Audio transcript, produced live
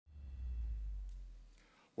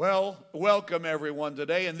Well, welcome everyone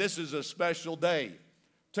today, and this is a special day.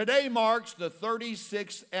 Today marks the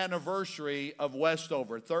 36th anniversary of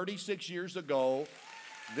Westover. 36 years ago,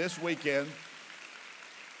 this weekend,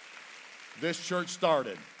 this church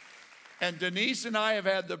started. And Denise and I have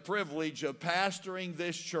had the privilege of pastoring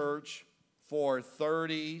this church for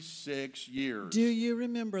 36 years. Do you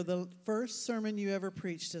remember the first sermon you ever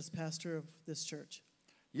preached as pastor of this church?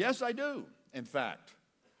 Yes, I do, in fact.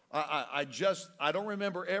 I don't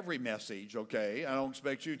remember every message, okay? I don't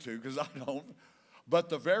expect you to, because I don't. But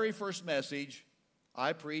the very first message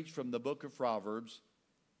I preached from the book of Proverbs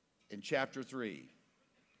in chapter 3.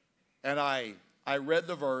 And I read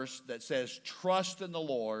the verse that says, trust in the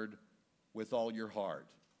Lord with all your heart.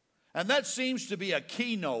 And that seems to be a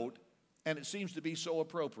keynote, and it seems to be so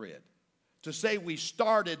appropriate. To say we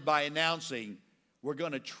started by announcing we're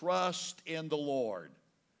going to trust in the Lord.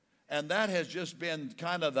 And that has just been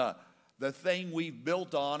kind of the thing we've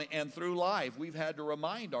built on, and through life we've had to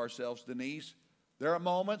remind ourselves, Denise, there are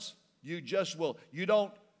moments you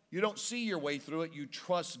don't see your way through it, you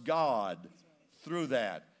trust God through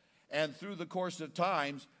that. And through the course of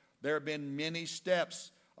times, there have been many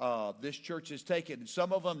steps this church has taken,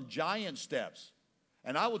 some of them giant steps.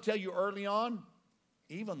 And I will tell you early on,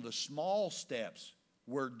 even the small steps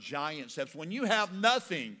were giant steps. When you have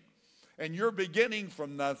nothing, and you're beginning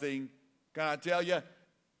from nothing, can I tell you,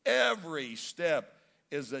 every step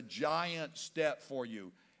is a giant step for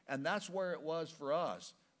you. And that's where it was for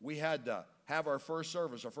us. We had to have our first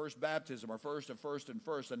service, our first baptism, our first,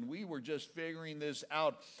 and we were just figuring this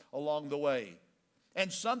out along the way.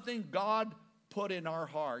 And something God put in our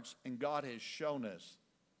hearts, and God has shown us,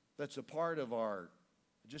 that's a part of our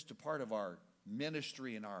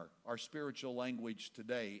ministry and our spiritual language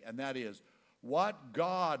today, and that is, what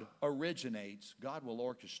God originates, God will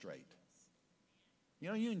orchestrate. You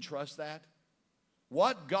know, you can trust that.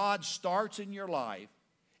 What God starts in your life,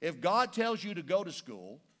 if God tells you to go to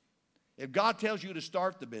school, if God tells you to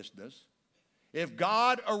start the business, if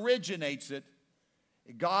God originates it,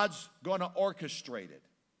 God's going to orchestrate it.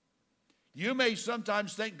 You may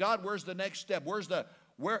sometimes think, God, where's the next step?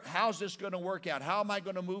 How's this going to work out? How am I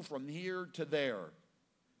going to move from here to there?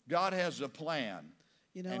 God has a plan.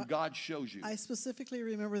 You know, and God shows you. I specifically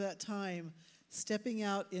remember that time stepping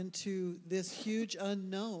out into this huge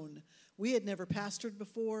unknown. We had never pastored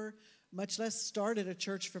before, much less started a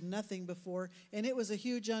church from nothing before, and it was a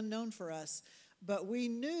huge unknown for us. But we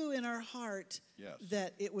knew in our heart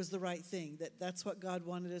that it was the right thing, that's what God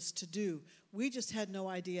wanted us to do. We just had no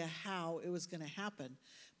idea how it was going to happen.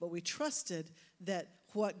 But we trusted that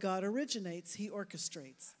what God originates, He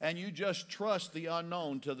orchestrates. And you just trust the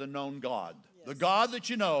unknown to the known God. Yes. The God that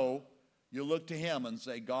you know, you look to Him and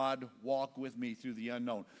say, God, walk with me through the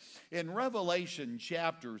unknown. In Revelation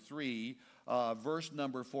chapter 3, verse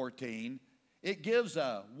number 14, it gives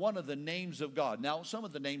one of the names of God. Now, some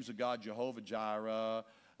of the names of God, Jehovah Jireh,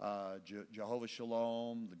 Jehovah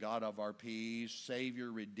Shalom, the God of our peace,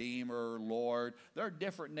 Savior, Redeemer, Lord. There are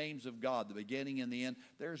different names of God, the beginning and the end.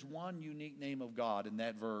 There's one unique name of God in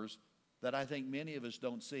that verse that I think many of us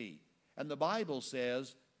don't see. And the Bible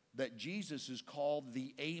says that Jesus is called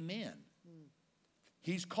the Amen.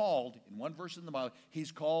 He's called, in one verse in the Bible,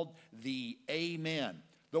 He's called the Amen.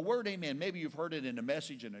 The word amen, maybe you've heard it in a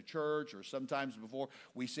message in a church or sometimes before.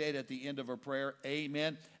 We say it at the end of a prayer,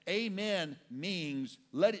 amen. Amen means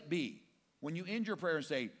let it be. When you end your prayer and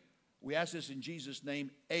say, we ask this in Jesus'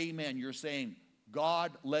 name, amen, you're saying,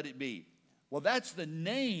 God, let it be. Well, that's the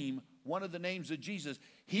name, one of the names of Jesus.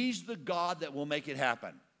 He's the God that will make it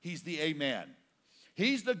happen. He's the amen.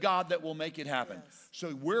 He's the God that will make it happen. Yes.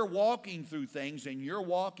 So we're walking through things, and you're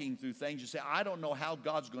walking through things. You say, I don't know how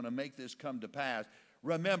God's going to make this come to pass.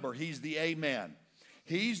 Remember, He's the Amen.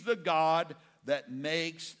 He's the God that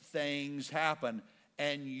makes things happen,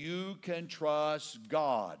 and you can trust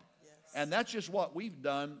God. Yes. And that's just what we've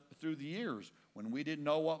done through the years. When we didn't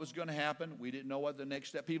know what was going to happen, we didn't know what the next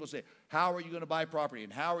step. People say, how are you going to buy property,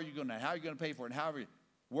 and how are you going to pay for it, and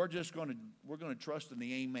we're going to trust in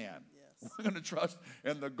the Amen. Yes. We're going to trust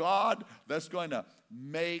in the God that's going to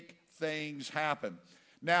make things happen.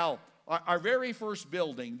 Now, our very first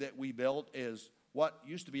building that we built is what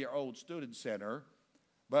used to be our old student center.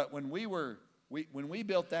 But when we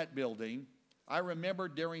built that building, I remember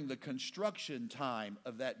during the construction time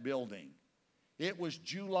of that building, it was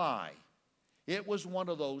July. It was one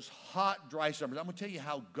of those hot, dry summers. I'm going to tell you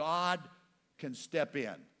how God can step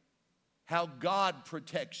in, how God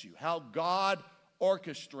protects you, how God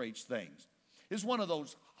orchestrates things. It's one of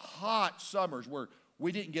those hot summers where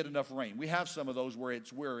we didn't get enough rain. We have some of those where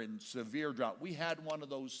we're in severe drought. We had one of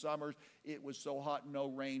those summers. It was so hot, no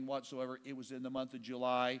rain whatsoever. It was in the month of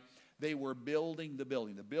July. They were building the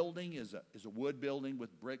building. The building is a wood building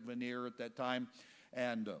with brick veneer at that time,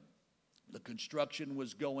 and the construction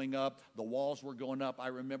was going up. The walls were going up. I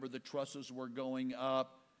remember the trusses were going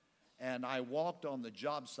up, and I walked on the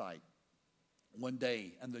job site one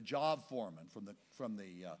day, and the job foreman from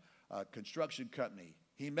the construction company,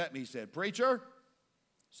 he met me. He said, "Preacher,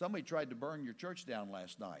 somebody tried to burn your church down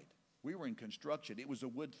last night." We were in construction. It was a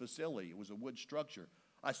wood facility. It was a wood structure.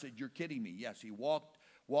 I said, "You're kidding me." Yes, he walked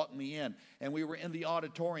me in. And we were in the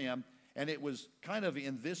auditorium, and it was kind of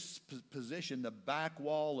in this position, the back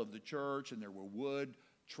wall of the church, and there were wood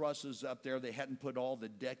trusses up there. They hadn't put all the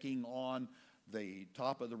decking on the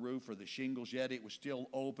top of the roof or the shingles yet. It was still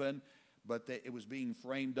open, but it was being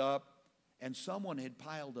framed up. And someone had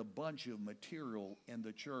piled a bunch of material in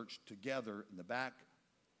the church together in the back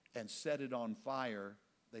and set it on fire.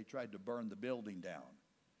 They tried to burn the building down.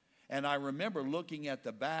 And I remember looking at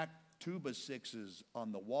the back tuba sixes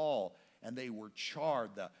on the wall, and they were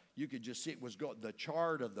charred. You could just see it was the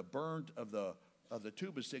charred of the burnt of the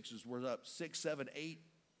tuba sixes were up 6, 7, 8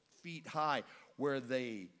 feet high, where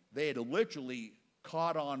they had literally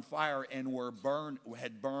caught on fire and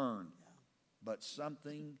had burned. Yeah. But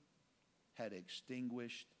something had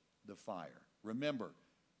extinguished the fire. Remember,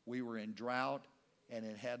 we were in drought and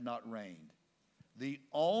it had not rained. The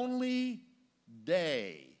only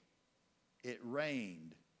day it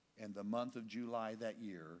rained in the month of July that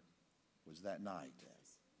year was that night.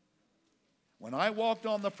 Yes. When I walked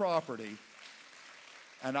on the property,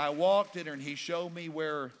 and I walked in, and he showed me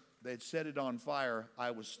where they'd set it on fire,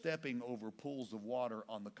 I was stepping over pools of water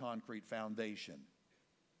on the concrete foundation.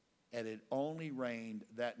 And it only rained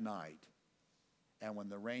that night. And when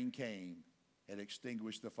the rain came, it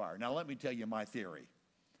extinguished the fire. Now, let me tell you my theory.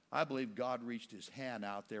 I believe God reached his hand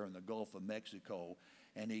out there in the Gulf of Mexico,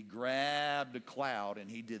 and he grabbed a cloud, and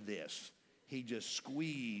he did this. He just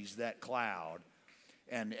squeezed that cloud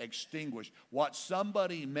and extinguished. What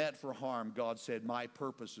somebody meant for harm, God said, my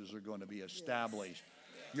purposes are going to be established.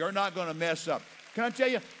 Yes. You're not going to mess up. Can I tell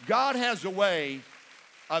you, God has a way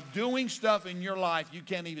of doing stuff in your life you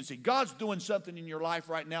can't even see. God's doing something in your life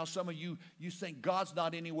right now. Some of you think God's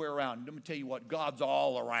not anywhere around. Let me tell you what, God's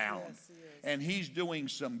all around. Yes, he is. And he's doing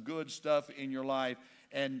some good stuff in your life,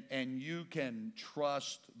 and you can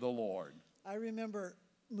trust the Lord. I remember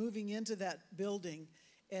moving into that building,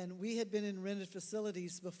 and we had been in rented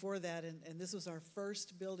facilities before that, and this was our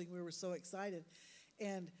first building. We were so excited.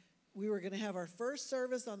 And we were going to have our first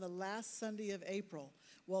service on the last Sunday of April.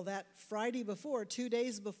 Well, that Friday before, 2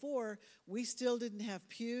 days before, we still didn't have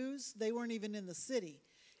pews. They weren't even in the city.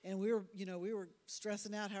 And we were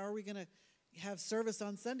stressing out, how are we going to have service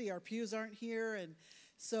on Sunday? Our pews aren't here. And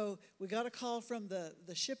so we got a call from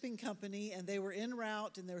the shipping company, and they were en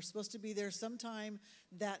route, and they were supposed to be there sometime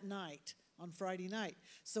that night, on Friday night.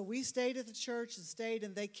 So we stayed at the church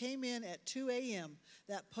and they came in at 2 a.m.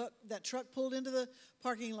 That truck pulled into the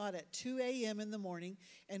parking lot at 2 a.m. in the morning,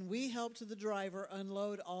 and we helped the driver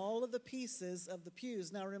unload all of the pieces of the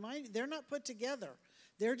pews. Now, they're not put together.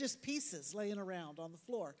 They're just pieces laying around on the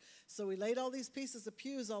floor. So we laid all these pieces of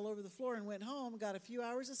pews all over the floor and went home, got a few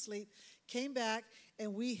hours of sleep, came back,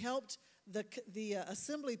 and we helped the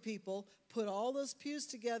assembly people put all those pews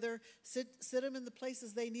together, sit them in the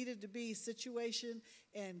places they needed to be, situation,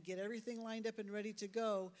 and get everything lined up and ready to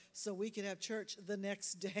go so we could have church the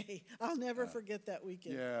next day. I'll never forget that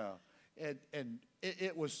weekend. Yeah, and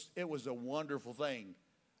it was a wonderful thing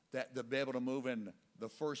to be able to move in the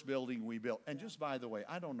first building we built. And just by the way,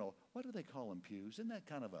 I don't know, what do they call them, pews? Isn't that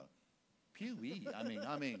kind of a pew-y?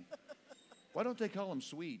 I mean, why don't they call them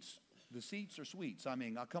suites? The seats are suites. I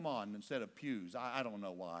mean, come on, instead of pews. I don't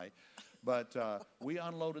know why. But we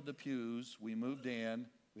unloaded the pews. We moved in.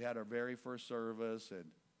 We had our very first service. And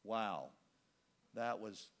wow,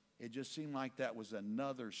 it just seemed like that was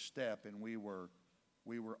another step, and we were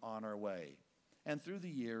on our way. And through the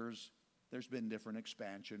years, there's been different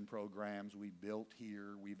expansion programs. We built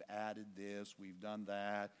here. We've added this. We've done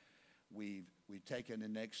that. We've taken the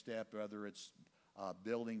next step, whether it's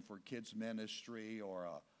building for kids ministry or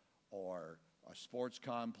a sports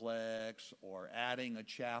complex or adding a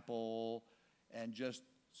chapel, and just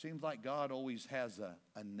seems like God always has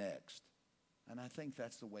a next. And I think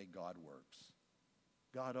that's the way God works.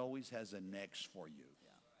 God always has a next for you. Yeah.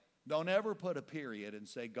 Don't ever put a period and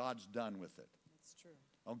say God's done with it. That's true.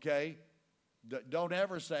 Okay? Don't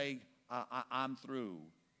ever say I'm through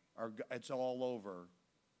or it's all over.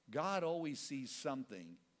 God always sees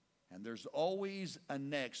something, and there's always a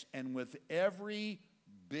next. And with every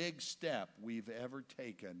big step we've ever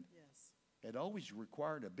taken, Yes. it always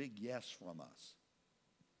required a big yes from us.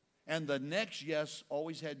 And the next yes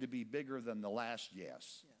always had to be bigger than the last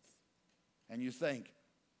yes. Yes. And you think,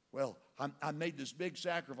 well, I made this big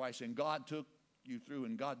sacrifice and God took you through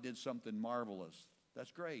and God did something marvelous.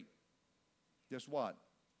 That's great. Guess what?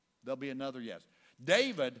 There'll be another yes.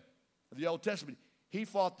 David, of the Old Testament, he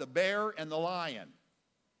fought the bear and the lion.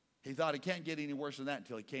 He thought it can't get any worse than that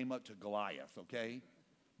until he came up to Goliath, okay?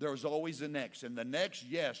 There was always a next. And the next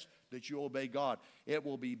yes that you obey God, it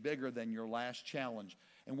will be bigger than your last challenge.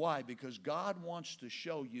 And why? Because God wants to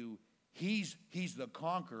show you He's the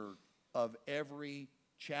conqueror of every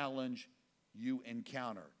challenge you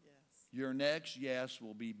encounter. Yes. Your next yes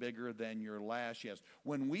will be bigger than your last yes.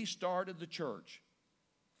 When we started the church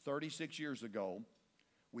 36 years ago,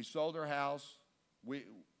 we sold our house. We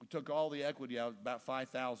took all the equity out, about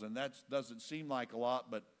 $5,000. That doesn't seem like a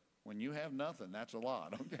lot, but when you have nothing, that's a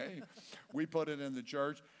lot, okay? We put it in the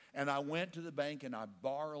church, and I went to the bank and I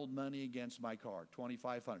borrowed money against my car,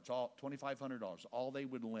 $2,500, all they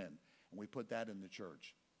would lend, and we put that in the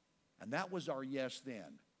church. And that was our yes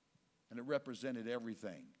then, and it represented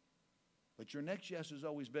everything. But your next yes is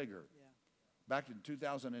always bigger. Yeah. Back in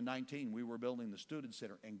 2019, we were building the student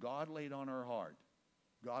center, and God laid on our heart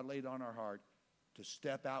to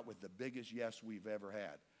step out with the biggest yes we've ever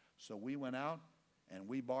had. So we went out and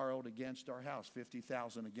we borrowed against our house,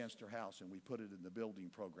 $50,000 against our house, and we put it in the building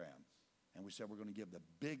program. And we said we're going to give the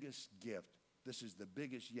biggest gift. This is the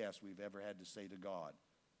biggest yes we've ever had to say to God.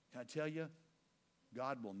 Can I tell you,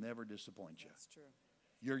 God will never disappoint you. That's true.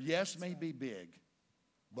 Your yes may be big,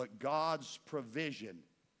 but God's provision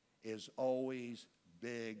is always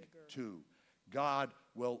big too. God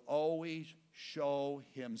will always show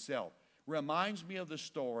himself. Reminds me of the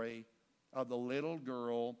story of the little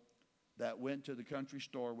girl that went to the country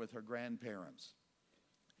store with her grandparents.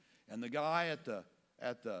 And the guy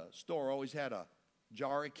at the store always had a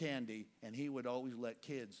jar of candy, and he would always let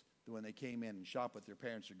kids, when they came in and shop with their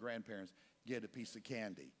parents or grandparents, get a piece of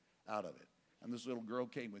candy out of it. And this little girl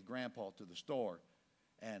came with Grandpa to the store,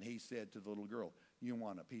 and he said to the little girl, "You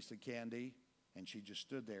want a piece of candy?" And she just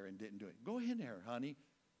stood there and didn't do it. "Go in there, honey.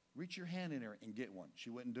 Reach your hand in there and get one."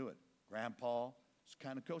 She wouldn't do it. Grandpa is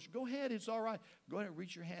kind of kosher. "Go ahead, it's all right. Go ahead,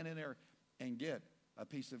 reach your hand in there and get a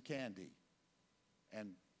piece of candy."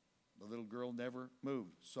 And the little girl never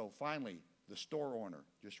moved. So finally, the store owner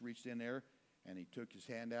just reached in there, and he took his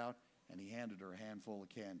hand out, and he handed her a handful of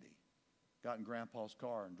candy. Got in Grandpa's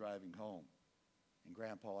car and driving home. And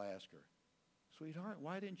Grandpa asked her, "Sweetheart,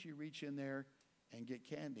 why didn't you reach in there and get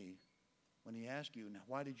candy when he asked you? Now,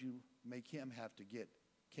 why did you make him have to get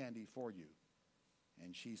candy for you?"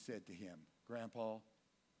 And she said to him, "Grandpa,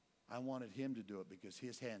 I wanted him to do it because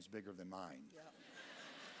his hand's bigger than mine." Yeah.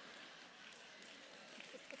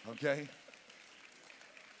 Okay?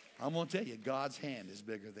 I'm going to tell you, God's hand is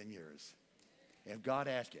bigger than yours. If God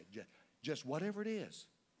asks you, just whatever it is,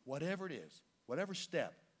 whatever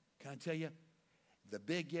step, can I tell you, the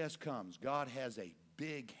big yes comes. God has a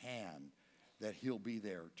big hand that he'll be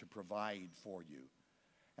there to provide for you.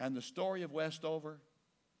 And the story of Westover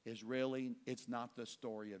is really, it's not the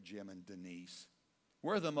story of Jim and Denise.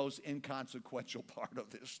 We're the most inconsequential part of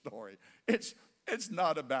this story. It's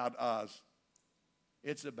not about us.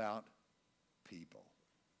 It's about people.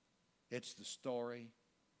 It's the story.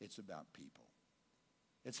 It's about people.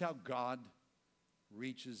 It's how God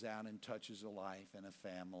reaches out and touches a life and a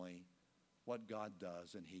family, what God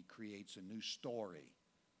does, and he creates a new story.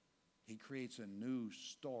 He creates a new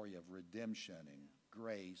story of redemption and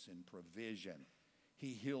grace and provision.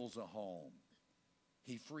 He heals a home.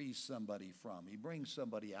 He frees somebody from. He brings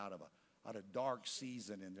somebody out of a dark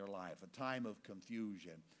season in their life, a time of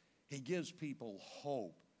confusion. He gives people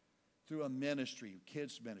hope through a ministry,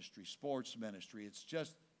 kids ministry, sports ministry.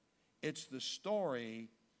 It's the story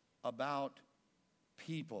about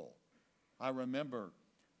people. I remember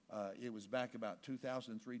it was back about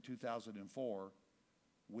 2003, 2004.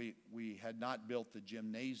 We had not built the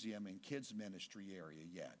gymnasium and kids ministry area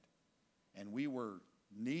yet. And we were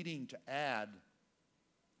needing to add,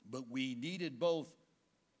 but we needed both.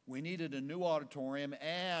 We needed a new auditorium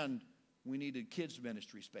and we needed kids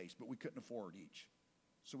ministry space, but we couldn't afford each.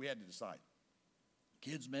 So we had to decide,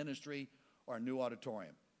 kids ministry or a new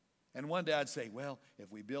auditorium. And one day I'd say, well,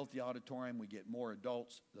 if we built the auditorium, we get more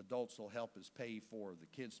adults. The adults will help us pay for the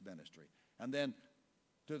kids ministry. And then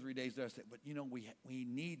 2 or 3 days later, I said, but we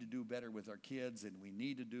need to do better with our kids, and we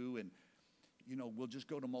need to do, and we'll just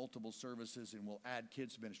go to multiple services and we'll add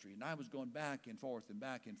kids ministry. And I was going back and forth and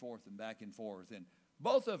back and forth and back and forth. And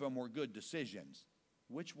both of them were good decisions.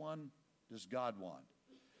 Which one does God want?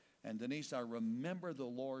 And Denise, I remember the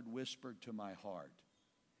Lord whispered to my heart,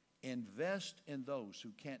 invest in those who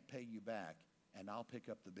can't pay you back, and I'll pick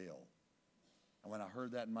up the bill. And when I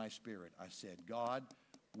heard that in my spirit, I said, God,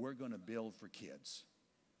 we're going to build for kids.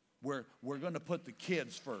 We're going to put the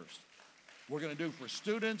kids first. We're going to do for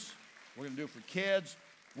students. We're going to do for kids.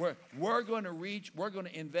 We're going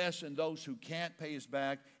to invest in those who can't pay us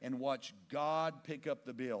back and watch God pick up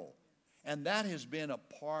the bill. And that has been a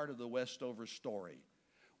part of the Westover story.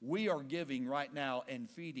 We are giving right now and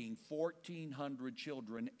feeding 1,400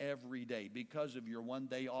 children every day. Because of your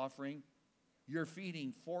one-day offering, you're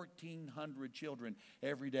feeding 1,400 children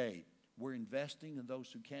every day. We're investing in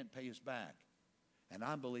those who can't pay us back. And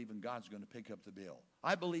I'm believing God's going to pick up the bill.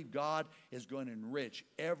 I believe God is going to enrich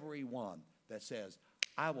everyone that says,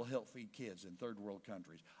 I will help feed kids in third world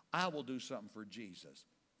countries. I will do something for Jesus.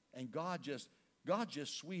 And God just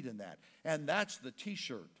sweetened that. And that's the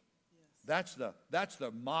T-shirt. Yes. That's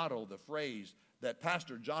the motto, the phrase that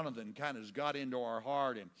Pastor Jonathan kind of got into our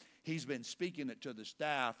heart. And he's been speaking it to the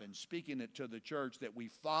staff and speaking it to the church, that we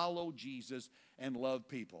follow Jesus and love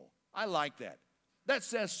people. I like that. That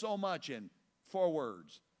says so much in 4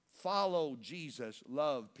 words. Follow Jesus,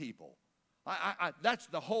 love people. That's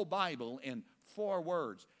the whole Bible in 4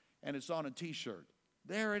 words. And it's on a T-shirt.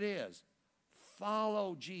 There it is.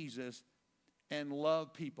 Follow Jesus and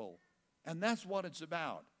love people. And that's what it's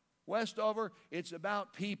about. Westover, it's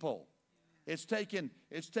about people. It's taken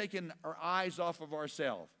our eyes off of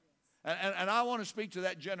ourselves. And I want to speak to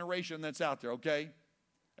that generation that's out there, okay?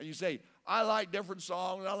 And you say, I like different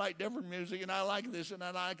songs, I like different music, and I like this and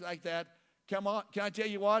I like that. Come on, can I tell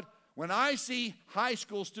you what? When I see high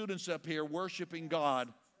school students up here worshiping God,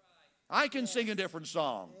 I can sing a different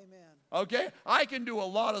song. Amen. Okay? I can do a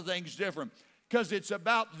lot of things different because it's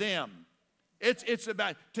about them. It's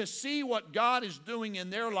about to see what God is doing in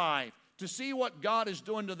their life, to see what God is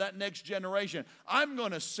doing to that next generation. I'm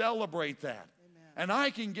going to celebrate that. Amen. And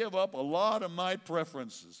I can give up a lot of my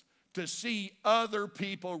preferences to see other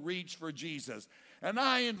people reach for Jesus. And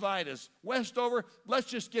I invite us, Westover, let's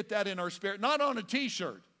just get that in our spirit, not on a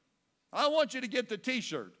T-shirt. I want you to get the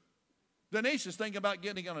T-shirt. Denise is thinking about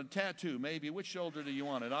getting on a tattoo, maybe. Which shoulder do you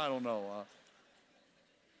want it? I don't know.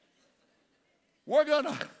 We're going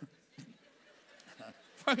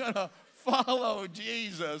to follow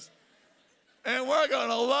Jesus, and we're going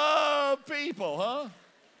to love people, huh?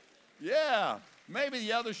 Yeah. Maybe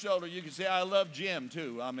the other shoulder you can say, I love Jim,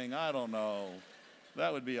 too. I mean, I don't know.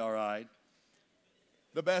 That would be all right.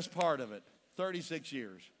 The best part of it, 36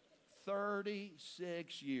 years.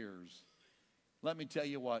 36 years. Let me tell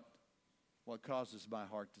you what causes my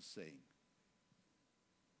heart to sing.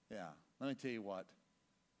 Yeah, let me tell you what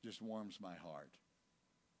just warms my heart.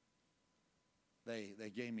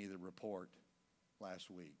 They gave me the report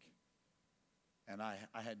last week, and I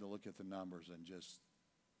had to look at the numbers and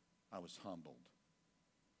I was humbled.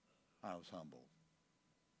 I was humbled.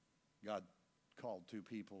 God called 2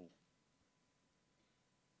 people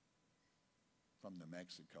from New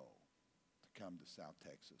Mexico to come to South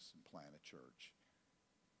Texas and plant a church.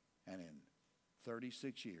 And in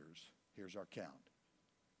 36 years, here's our count.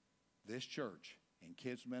 This church, in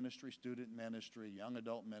kids ministry, student ministry, young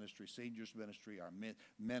adult ministry, seniors ministry, our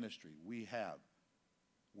ministry, we have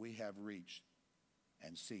reached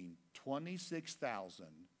and seen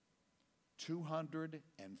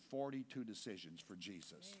 26,242 decisions for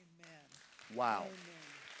Jesus. Amen. Wow.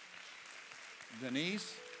 Amen.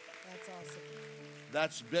 Denise? That's awesome.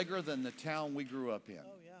 That's bigger than the town we grew up in.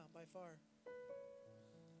 Oh, yeah, by far.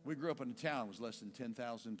 We grew up in a town that was less than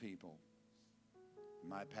 10,000 people.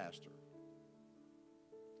 My pastor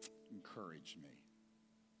encouraged me.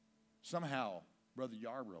 Somehow, Brother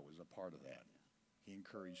Yarbrough was a part of that. He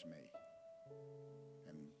encouraged me.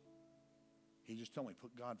 And he just told me,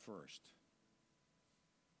 put God first.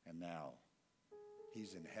 And now,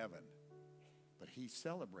 he's in heaven. But he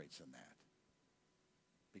celebrates in that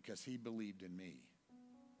because he believed in me.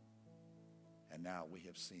 And now we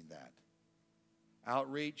have seen that.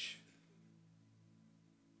 Outreach,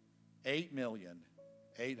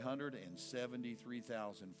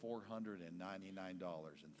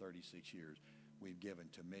 $8,873,499 in 36 years we've given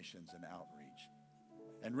to missions and outreach.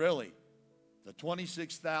 And really, the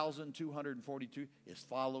 26,242 is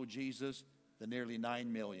follow Jesus. The nearly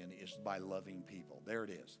 9 million is by loving people. There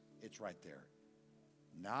it is. It's right there.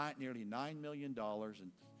 Nearly $9 million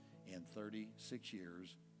in 36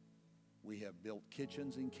 years. We have built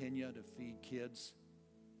kitchens in Kenya to feed kids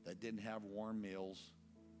that didn't have warm meals.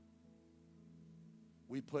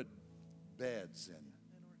 We put beds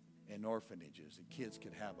in orphanages and kids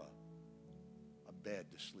could have a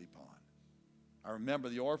bed to sleep on. I remember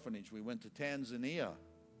the orphanage. We went to Tanzania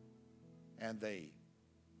and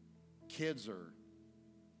kids are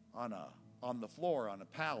on the floor on a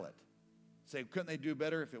pallet. Say, couldn't they do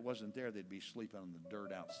better? If it wasn't there, they'd be sleeping on the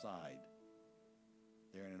dirt outside.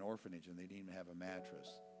 They're in an orphanage and they didn't even have a mattress.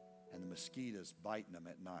 And the mosquitoes biting them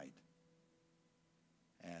at night.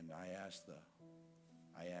 And I asked the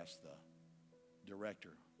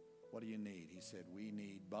director, what do you need? He said, we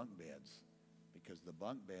need bunk beds, because the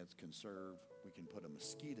bunk beds we can put a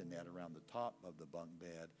mosquito net around the top of the bunk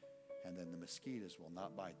bed, and then the mosquitoes will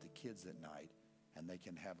not bite the kids at night, and they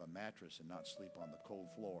can have a mattress and not sleep on the cold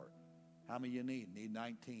floor. How many you need? Need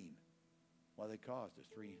 19. What do they cost? They're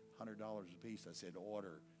 $300 a piece. I said,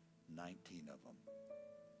 order 19 of them.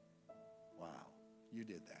 Wow, you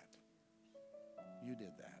did that. You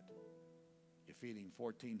did that. You're feeding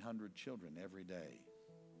 1,400 children every day.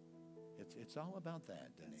 It's all about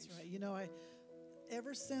that, Denise. That's right. You know,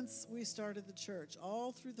 ever since we started the church,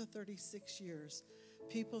 all through the 36 years,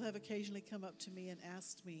 people have occasionally come up to me and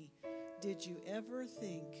asked me, did you ever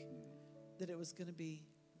think that it was going to be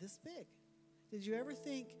this big? Did you ever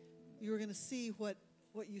think you were going to see what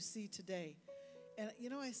you see today? And,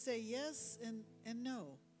 you know, I say yes and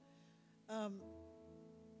no.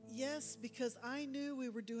 Yes, because I knew we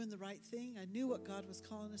were doing the right thing. I knew what God was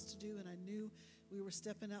calling us to do, and I knew we were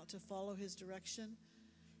stepping out to follow his direction.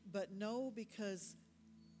 But no, because,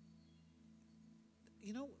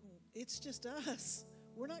 you know, it's just us.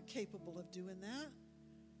 We're not capable of doing that.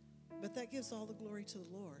 But that gives all the glory to the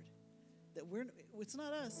Lord. That it's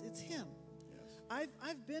not us, it's him. Yes.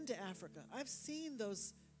 I've been to Africa. I've seen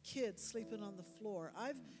those kids sleeping on the floor.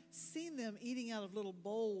 I've seen them eating out of little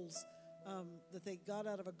bowls that they got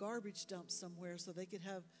out of a garbage dump somewhere so they could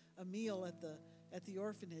have a meal at the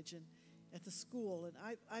orphanage and at the school.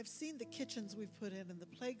 And I've seen the kitchens we've put in and the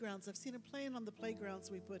playgrounds. I've seen them playing on the playgrounds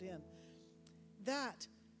we put in. That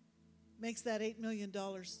makes that $8 million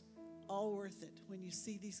all worth it when you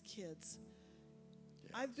see these kids.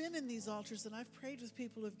 Yes. I've been in these altars and I've prayed with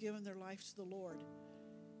people who've given their life to the Lord.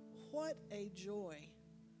 What a joy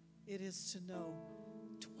it is to know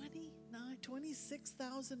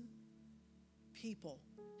 26,000 people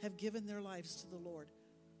have given their lives to the Lord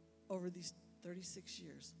over these 36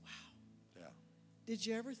 years. Wow. Yeah. Did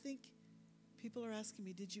you ever think, people are asking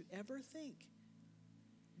me, did you ever think?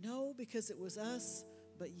 No, because it was us,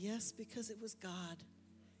 but yes, because it was God.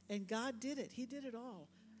 And God did it. He did it all.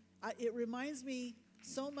 It reminds me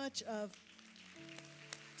so much of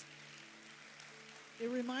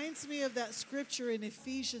that scripture in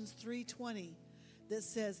Ephesians 3:20 that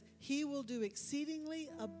says, he will do exceedingly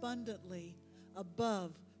abundantly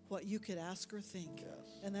above what you could ask or think.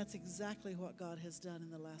 Yes. And that's exactly what God has done in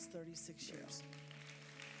the last 36 years.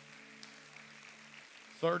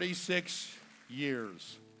 36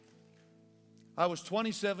 years. I was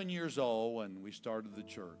 27 years old when we started the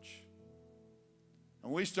church.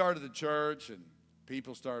 And we started the church and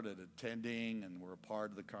people started attending and were a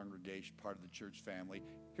part of the congregation, part of the church family.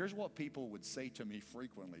 Here's what people would say to me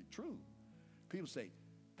frequently. True. People say,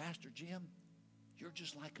 Pastor Jim, you're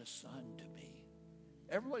just like a son to me.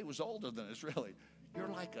 Everybody was older than us, really. You're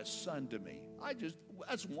like a son to me.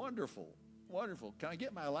 That's wonderful. Wonderful. Can I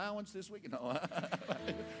get my allowance this week? No,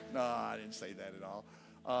 no, I didn't say that at all.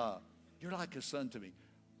 You're like a son to me.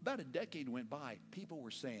 About a decade went by. People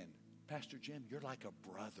were saying, Pastor Jim, you're like a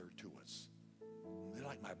brother to us. They're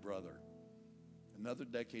like my brother. Another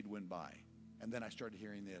decade went by. And then I started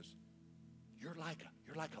hearing this. You're like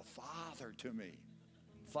a father to me.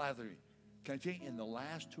 Father. Can I tell you, in the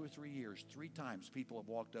last 2 or 3 years, 3 times people have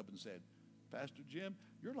walked up and said, Pastor Jim,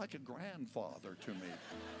 you're like a grandfather to me.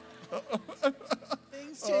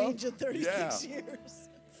 Things change in 36 years.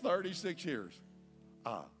 36 years.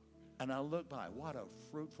 And I look by, what a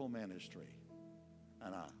fruitful ministry.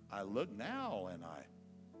 And I look now, and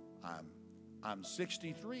I'm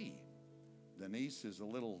 63. Denise is a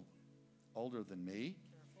little older than me.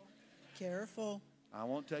 Careful. I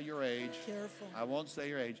won't tell your age. Careful. I won't say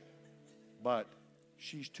your age. But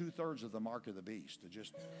she's 2/3 of the mark of the beast.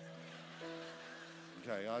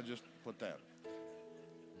 Okay, I'll just put that.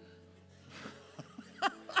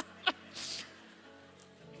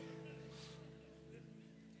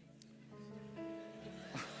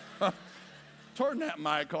 Turn that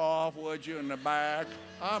mic off, would you, in the back?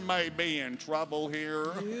 I may be in trouble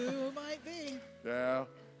here. You might be. Yeah.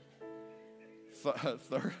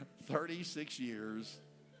 36 years.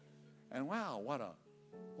 And wow, what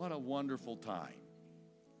a wonderful time.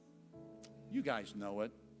 You guys know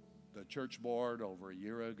it. The church board over a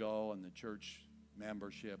year ago and the church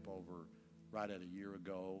membership right at a year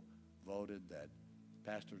ago voted that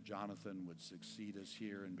Pastor Jonathan would succeed us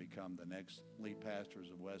here and become the next lead pastors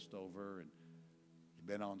of Westover. And You've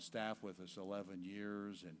been on staff with us 11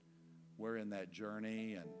 years, and we're in that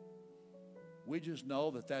journey, and we just know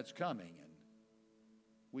that that's coming, and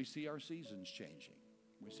we see our seasons changing.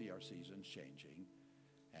 We see our seasons changing,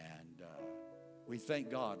 and we thank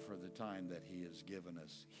God for the time that He has given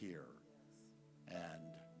us here.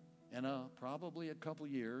 And in probably a couple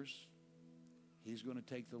years, He's going to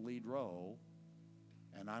take the lead role,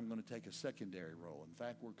 and I'm going to take a secondary role. In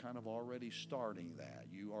fact, we're kind of already starting that.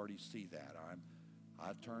 You already see that.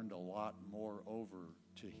 I've turned a lot more over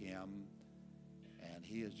to Him, and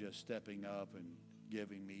He is just stepping up and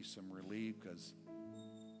giving me some relief, because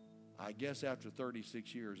I guess after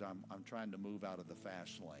 36 years, I'm trying to move out of the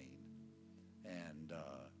fast lane and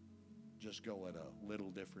just go at a little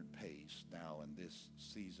different pace now in this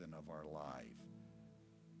season of our life.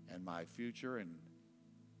 And my future and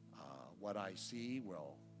what I see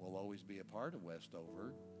will always be a part of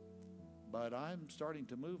Westover, but I'm starting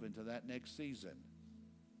to move into that next season.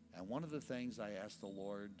 And one of the things I asked the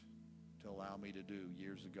Lord to allow me to do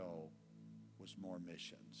years ago was more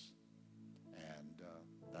missions. And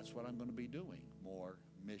that's what I'm going to be doing, more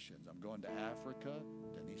missions. I'm going to Africa.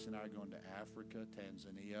 Denise and I are going to Africa,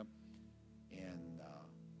 Tanzania in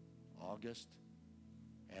August.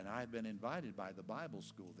 And I've been invited by the Bible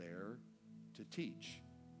school there to teach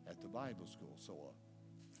at the Bible school. So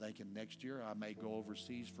thinking next year I may go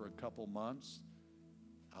overseas for a couple months.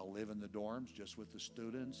 I'll live in the dorms just with the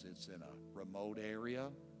students. It's in a remote area,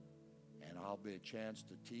 and I'll be a chance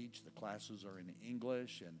to teach. The classes are in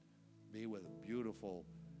English, and be with beautiful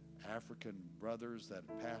African brothers that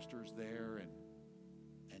are pastors there,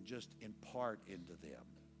 and just impart into them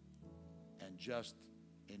and just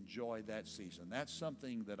enjoy that season. That's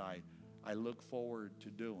something that I look forward to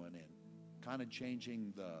doing, and kind of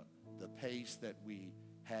changing the pace that we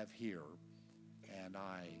have here. And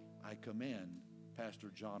I commend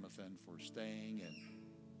Pastor Jonathan for staying and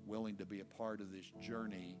willing to be a part of this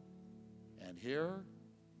journey. And here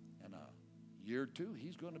in a year or two,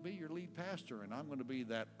 he's going to be your lead pastor, and I'm going to be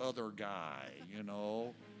that other guy, you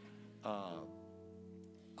know.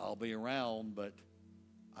 I'll be around, but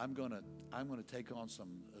I'm going to take on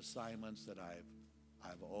some assignments that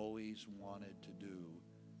I've always wanted to do.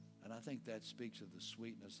 And I think that speaks of the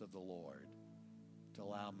sweetness of the Lord to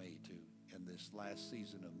allow me to, in this last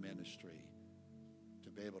season of ministry, to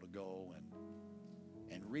be able to go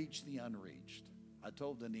and reach the unreached. I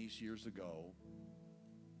told Denise years ago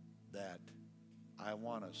that I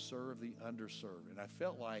want to serve the underserved. And I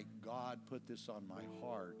felt like God put this on my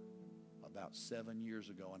heart about 7 years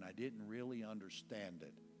ago, and I didn't really understand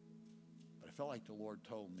it. But I felt like the Lord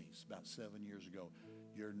told me about 7 years ago,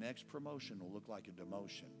 your next promotion will look like a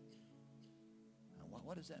demotion. And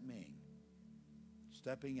what does that mean?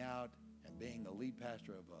 Stepping out and being the lead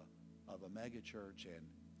pastor of a mega church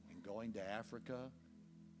and going to Africa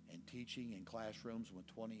and teaching in classrooms with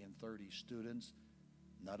 20 and 30 students.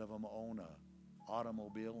 None of them own an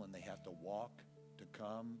automobile, and they have to walk to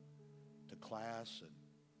come to class, and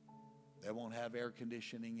they won't have air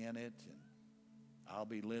conditioning in it, and I'll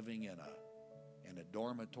be living in a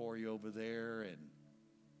dormitory over there, and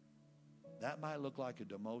that might look like a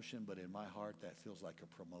demotion, but in my heart that feels like a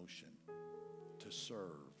promotion to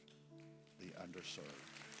serve the underserved.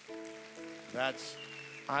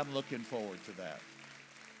 I'm looking forward to that.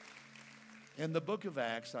 In the book of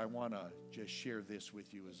Acts, I want to just share this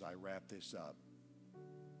with you as I wrap this up.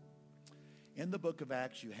 In the book of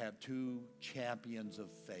Acts, you have two champions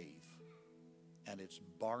of faith, and it's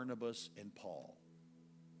Barnabas and Paul.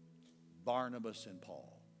 Barnabas and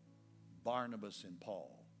Paul. Barnabas and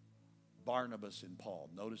Paul. Barnabas and Paul.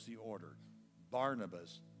 Notice the order.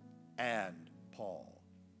 Barnabas and Paul.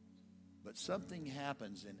 But something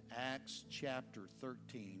happens in Acts chapter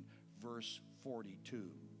 13, verse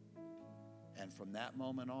 42. And from that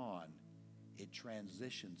moment on, it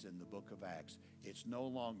transitions in the book of Acts. It's no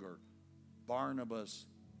longer Barnabas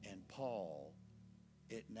and Paul.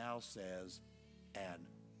 It now says, and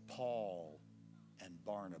Paul and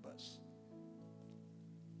Barnabas.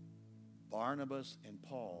 Barnabas and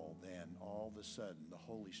Paul, then all of a sudden the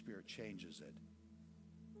Holy Spirit changes it.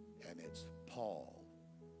 And it's Paul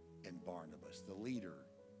and Barnabas. The leader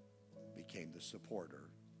became the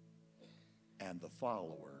supporter, and the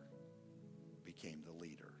follower became the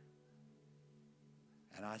leader.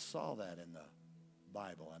 And I saw that in the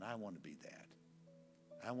Bible, and I want to be that.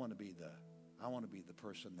 I want to be the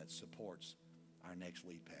person that supports our next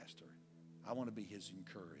lead pastor. I want to be his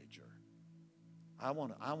encourager. I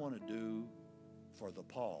want to do for the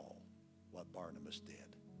Paul what Barnabas did.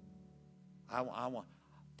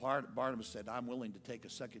 Barnabas said, I'm willing to take a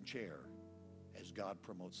second chair as God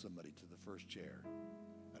promotes somebody to the first chair.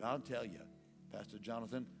 And I'll tell you, Pastor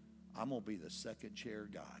Jonathan, I'm going to be the second chair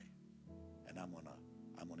guy, and I'm going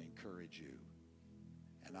to encourage you.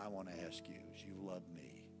 And I want to ask you, as you love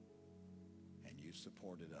me and you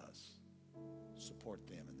supported us, support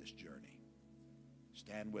them in this journey.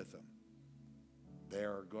 Stand with them.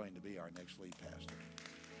 They're going to be our next lead pastor.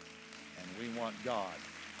 And we want God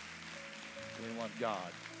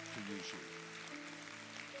to use you.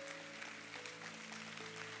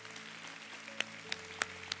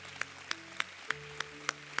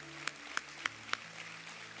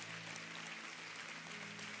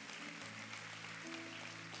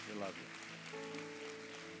 We love you.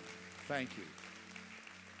 Thank you.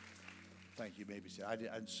 Thank you, maybe say I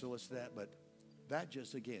didn't solicit that, but that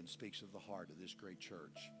just again speaks of the heart of this great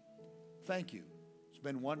church. Thank you. It's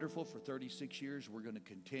been wonderful for 36 years. We're going to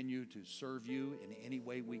continue to serve you in any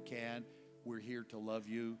way we can. We're here to love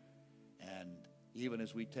you. And even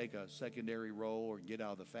as we take a secondary role or get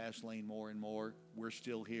out of the fast lane more and more, we're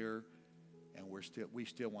still here, and we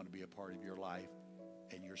still want to be a part of your life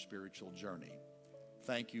and your spiritual journey.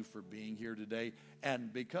 Thank you for being here today.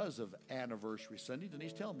 And because of Anniversary Sunday,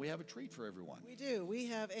 Denise, tell them we have a treat for everyone. We do. We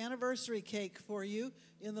have anniversary cake for you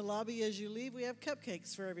in the lobby as you leave. We have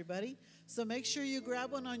cupcakes for everybody. So make sure you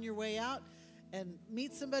grab one on your way out and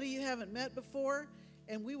meet somebody you haven't met before.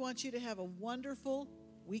 And we want you to have a wonderful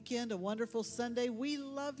weekend, a wonderful Sunday. We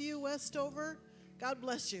love you, Westover. God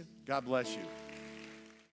bless you. God bless you.